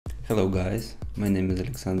Hello guys, my name is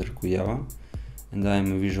Kuiava and I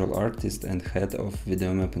am a visual artist and head of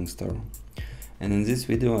video mapping store. And in this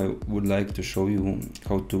video I would like to show you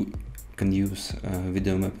how to can use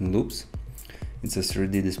video mapping loops. It's a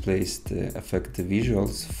 3D displaced effect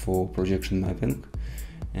visuals for projection mapping,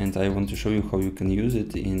 and I want to show you how you can use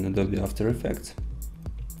it in Adobe After Effects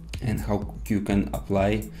and how you can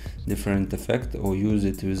apply different effects or use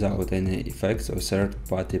it without any effects or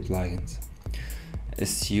third-party plugins.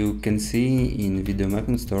 As you can see in Video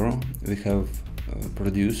Mapping Store, we have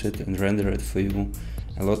produced and rendered for you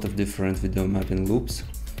a lot of different video mapping loops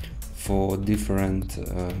for different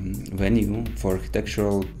venue, for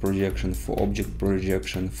architectural projection, for object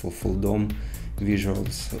projection, for full dome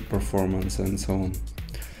visuals, performance, and so on.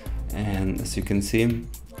 And as you can see,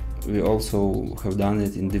 we also have done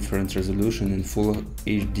it in different resolution, in full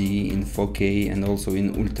HD, in 4K, and also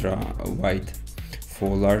in ultra wide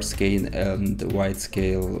for large scale and wide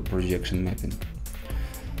scale projection mapping.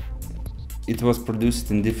 It was produced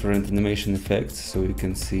in different animation effects, so you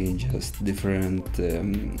can see just different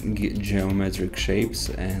geometric shapes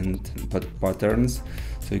and patterns,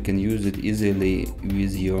 so you can use it easily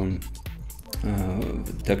with your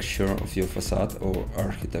texture of your facade or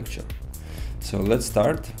architecture. So let's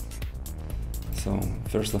start. So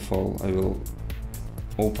first of all, I will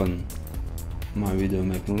open my video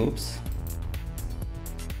mapping loops.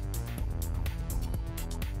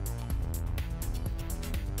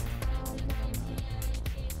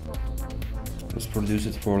 Was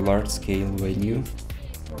produced for large scale venue.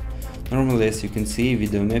 Normally, as you can see,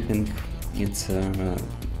 video mapping, it's a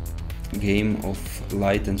game of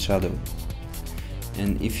light and shadow.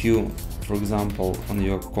 And if you, for example, on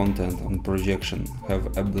your content on projection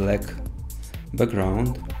have a black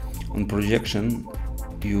background, on projection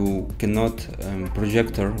you cannot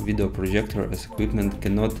video projector as equipment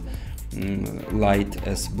cannot light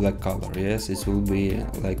as black color. Yes, it will be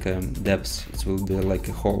like a depth, it will be like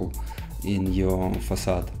a hole in your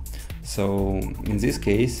facade. So in this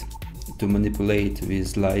case, to manipulate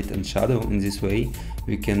with light and shadow in this way,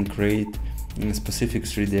 we can create a specific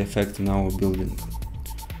 3D effect in our building.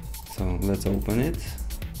 So let's open it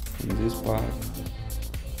in this part.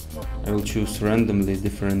 I will choose randomly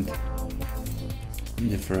different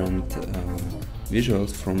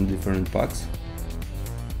visuals from different packs,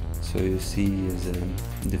 so you see the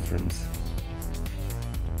difference.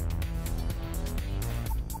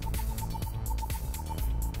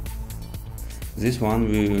 This one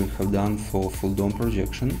we have done for full dome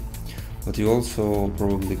projection, but you also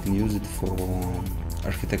probably can use it for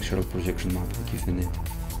architectural projection mapping if you need.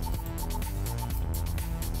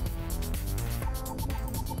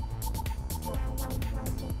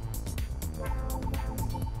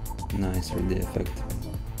 Nice 3D effect.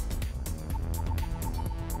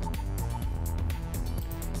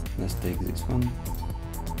 Let's take this one.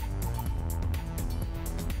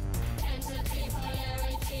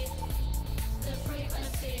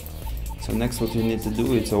 So next what you need to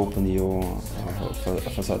do is open your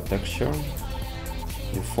facade texture,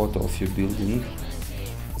 your photo of your building.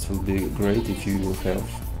 It will be great if you will have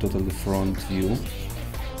totally front view.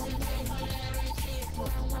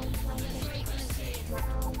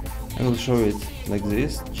 I will show it like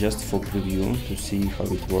this, just for preview, to see how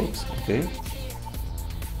it works, okay?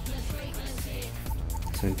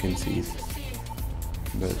 So you can see it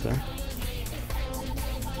better.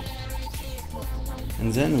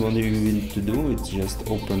 And then what you need to do is just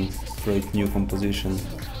open, create new composition.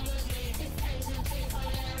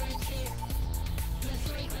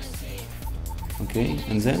 Okay,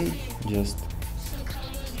 and then just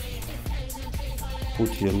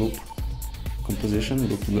put your loop composition,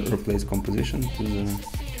 replace composition to the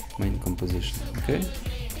main composition, okay?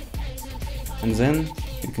 And then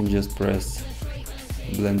you can just press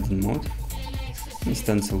blending mode and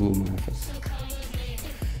stencil luma effect.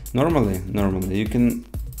 Normally you can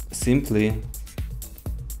simply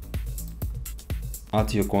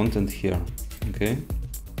add your content here, okay?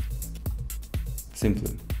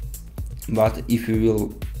 Simply. But if you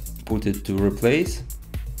will put it to replace,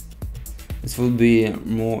 it will be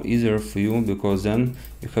more easier for you, because then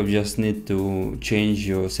you have just need to change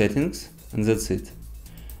your settings and that's it.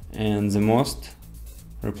 And the most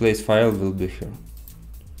replace file will be here.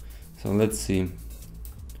 So let's see.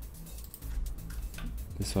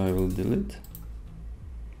 This I will delete.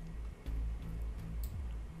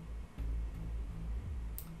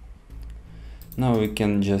 Now we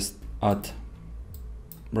can just add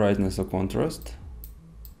brightness or contrast.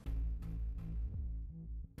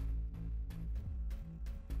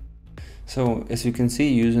 So as you can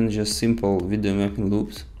see, using just simple video mapping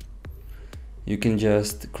loops, you can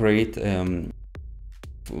just create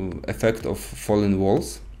effect of fallen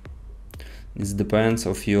walls. It depends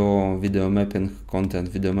of your video mapping content,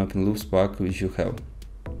 video mapping loops pack which you have.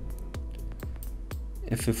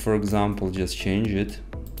 If we, for example, just change it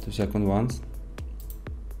to second ones,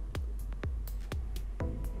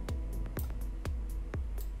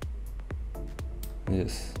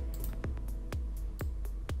 yes,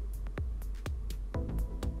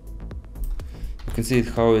 you can see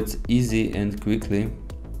how it's easy and quickly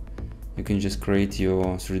you can just create your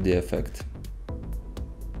 3D effect.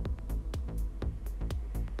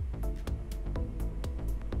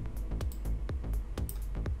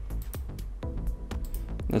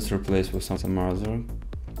 Let's replace with some other.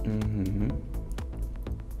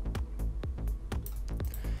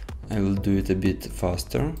 I will do it a bit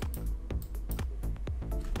faster.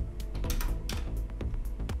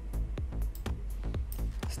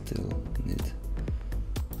 Still need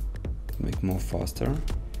to make more faster.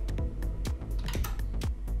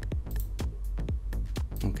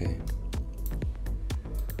 Okay.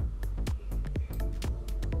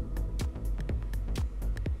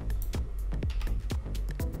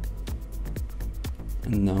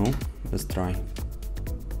 And now let's try.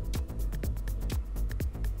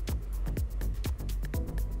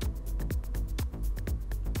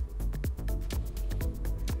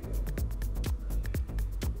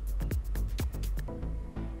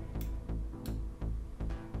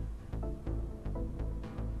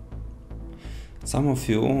 Some of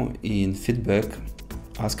you in feedback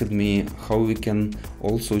asked me how we can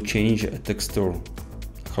also change a texture,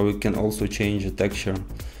 how we can also change the texture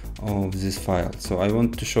of this file. So I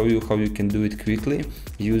want to show you how you can do it quickly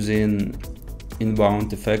using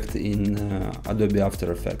inbound effect in Adobe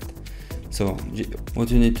After Effects. So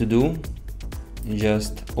what you need to do,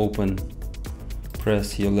 just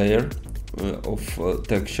press your layer of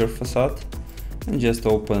texture facade and just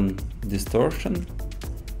open distortion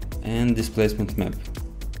and displacement map,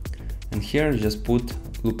 and here just put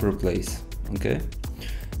loop replace. Okay,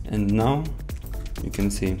 and now you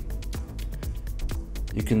can see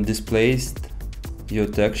you can displace your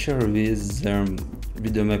texture with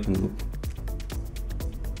video mapping loop.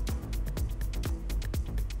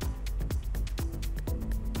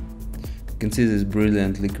 You can see this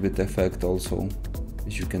brilliant liquid effect also,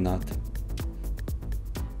 which you can add.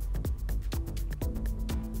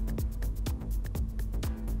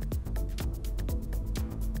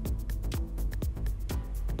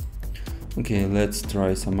 Okay, let's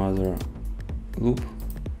try some other loop.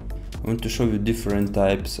 I want to show you different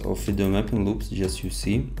types of video mapping loops, just you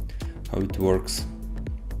see how it works.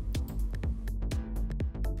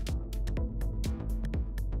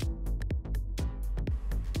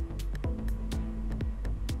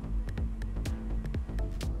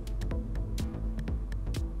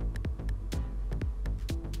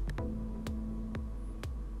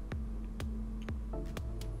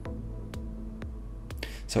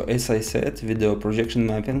 So as I said, video projection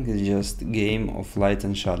mapping is just a game of light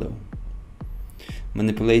and shadow.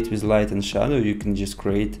 Manipulate with light and shadow, you can just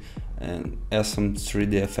create an awesome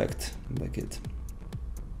 3D effect like it.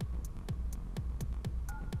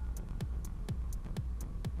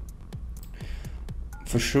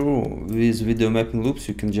 For sure, with video mapping loops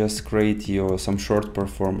you can just create some short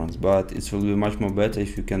performance, but it will be much more better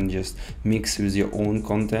if you can just mix with your own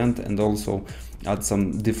content and also add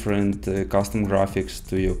some different custom graphics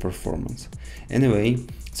to your performance. Anyway,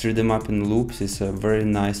 3D mapping loops is a very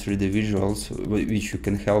nice 3D visuals which you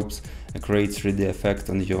can help create 3D effect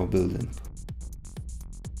on your building.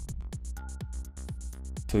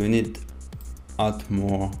 So you need to add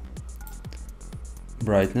more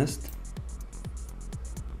brightness.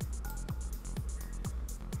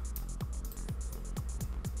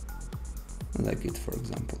 Like it, for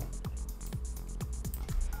example.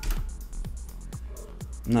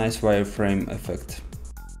 Nice wireframe effect.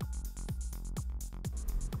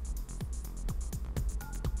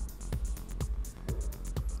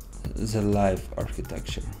 The live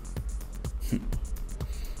architecture.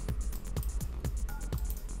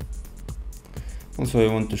 Also,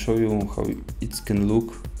 I want to show you how it can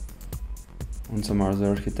look on some other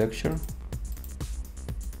architecture.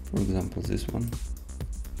 For example, this one.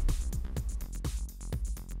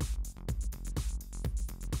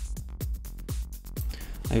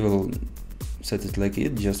 I will set it like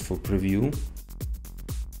it just for preview,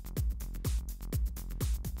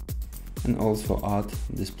 and also add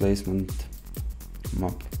displacement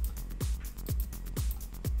map.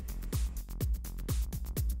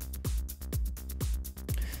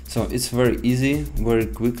 So it's very easy, very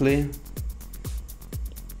quickly,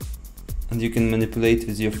 and you can manipulate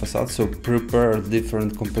with your facade. So prepare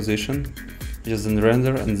different composition, just then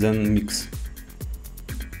render and then mix.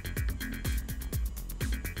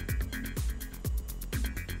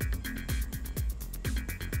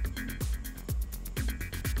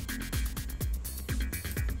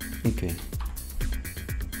 Okay,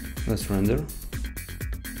 let's render.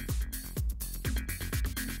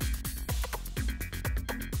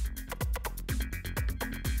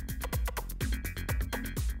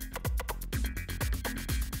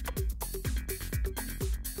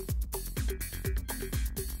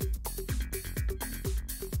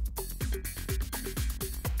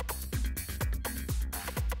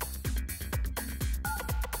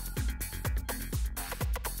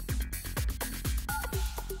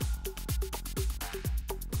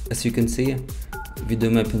 As you can see,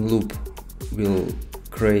 video mapping loop will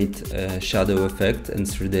create a shadow effect and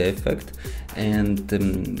 3D effect, and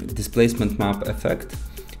displacement map effect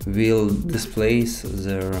will displace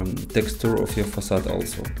the texture of your facade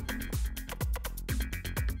also.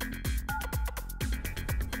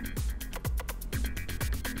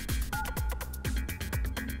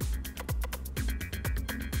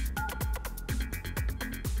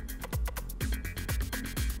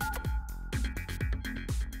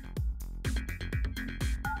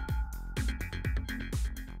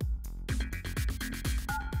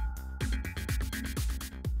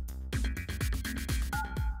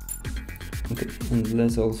 Okay, and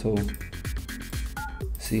let's also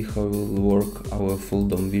see how will work our full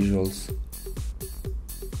dome visuals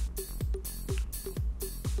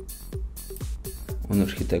on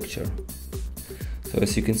architecture. So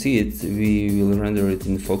as you can see, we will render it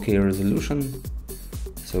in 4K resolution,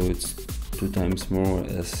 so it's 2 times more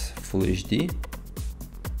as full HD.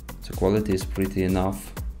 The quality is pretty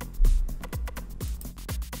enough.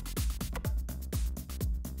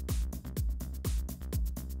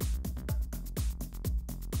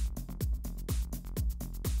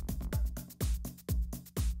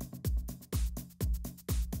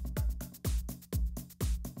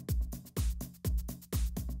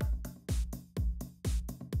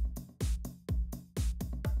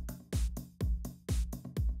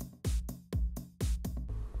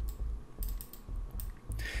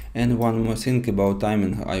 And one more thing about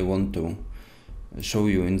timing I want to show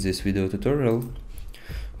you in this video tutorial.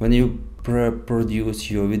 When you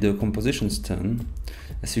produce your video composition scene,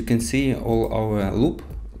 as you can see, all our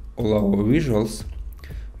visuals,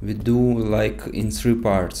 we do like in 3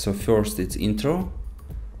 parts. So first it's intro,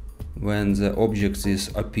 when the objects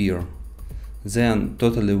appear, then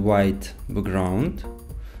totally white background,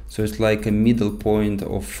 so it's like a middle point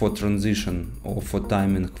for transition or for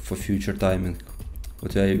timing, for future timing,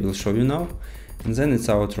 what I will show you now, and then it's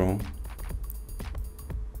outro,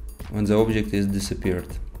 when the object is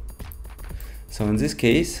disappeared. So in this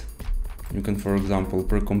case, you can, for example,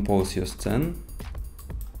 pre-compose your scene.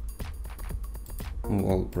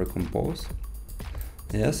 Well, pre-compose,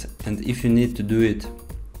 yes, and if you need to do it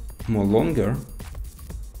more longer,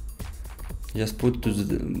 just put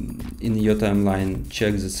in your timeline,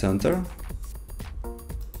 check the center,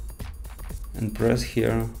 and press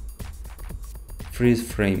here freeze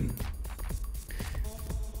frame.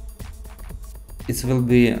 It will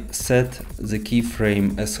be set the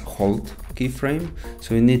keyframe as hold keyframe,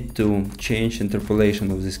 so you need to change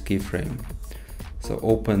interpolation of this keyframe. So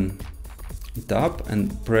open it up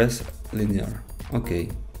and press linear. Okay.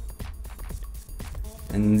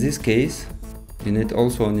 And in this case, you need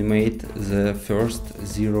also animate the first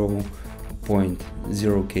 0.0k.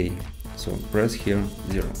 So press here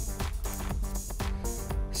 0.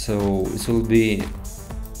 So it will be,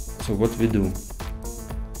 so what we do,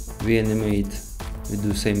 we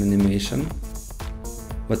do same animation,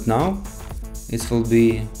 but now it will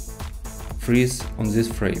be freeze on this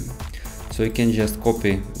frame. So you can just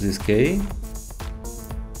copy this K,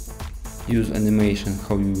 use animation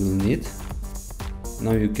how you will need.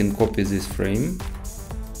 Now you can copy this frame,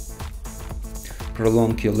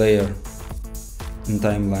 prolong your layer in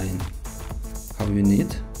timeline how you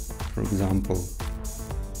need, for example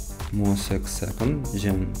more 6 seconds,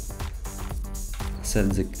 then set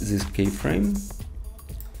this keyframe,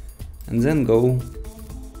 and then go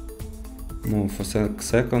more for 6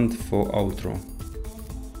 seconds for outro.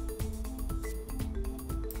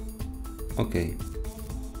 Okay.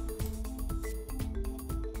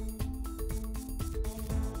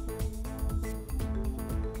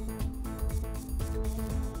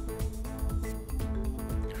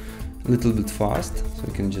 A little bit fast, so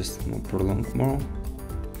you can just prolong more.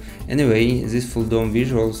 Anyway, this full dome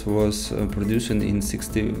visuals was produced in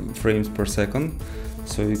 60 frames per second,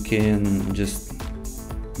 so you can just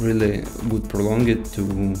really would prolong it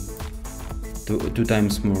to 2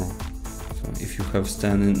 times more. So if you have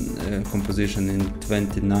standing composition in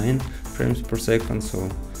 29 frames per second, so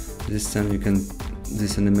this scene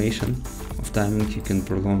this animation of timing you can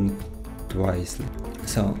prolong twice.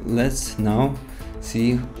 So let's now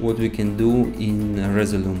see what we can do in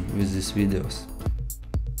Resolume with these videos.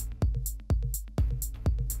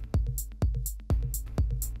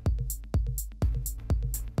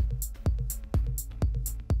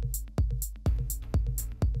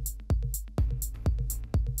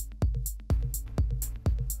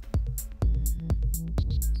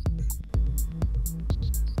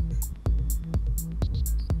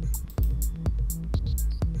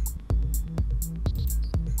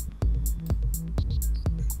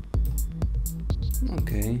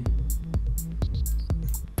 Okay.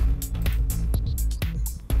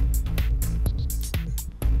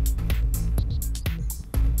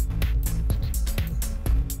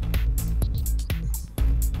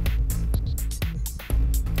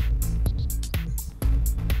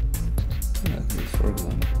 Like this, for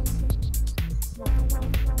example.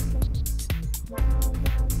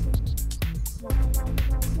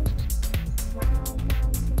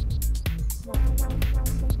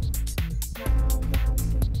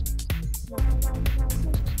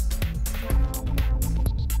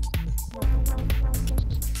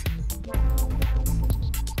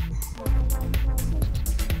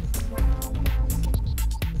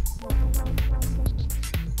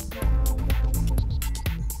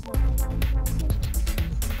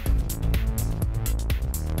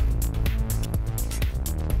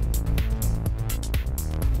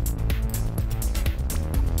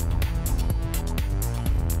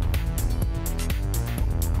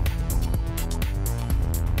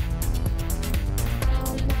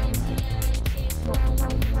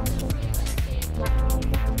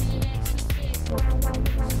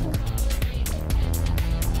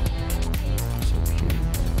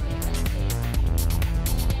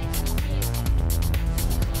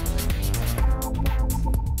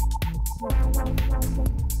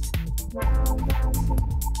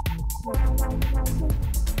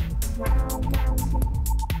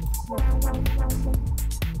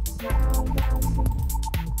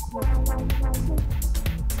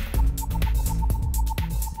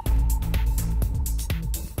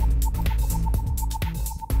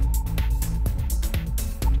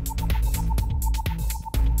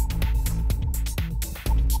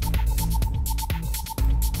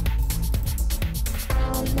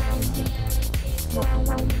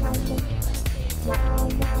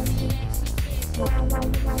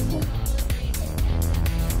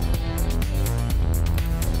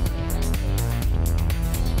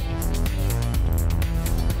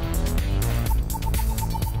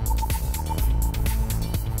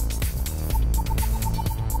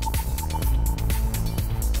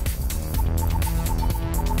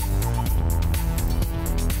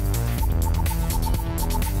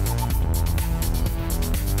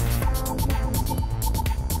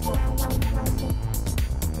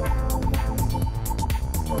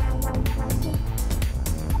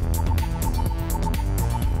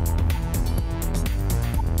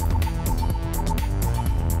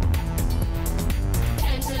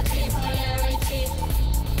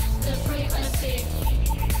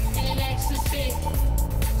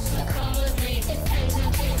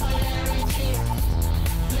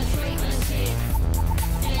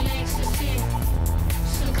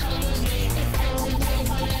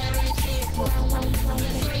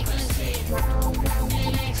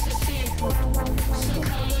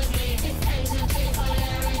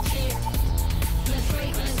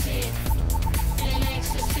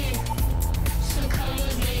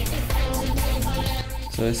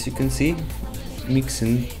 So as you can see,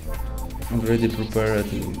 mixing already prepared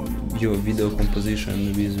your video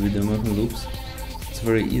composition with video mapping loops. It's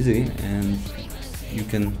very easy and you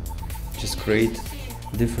can just create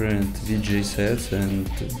different VJ sets and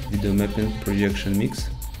video mapping projection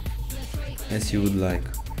mix as you would like.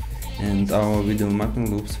 And our video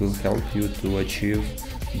mapping loops will help you to achieve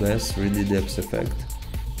best 3D depth effect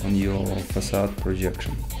on your facade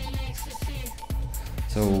projection.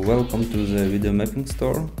 So welcome to the video mapping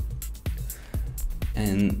store,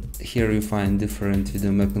 and here you find different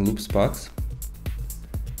video mapping loops packs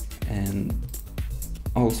and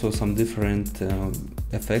also some different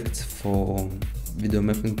effects for video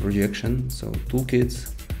mapping projection, so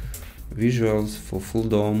toolkits, visuals for full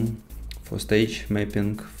dome, for stage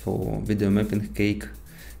mapping, for video mapping cake,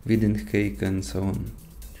 within cake, and so on.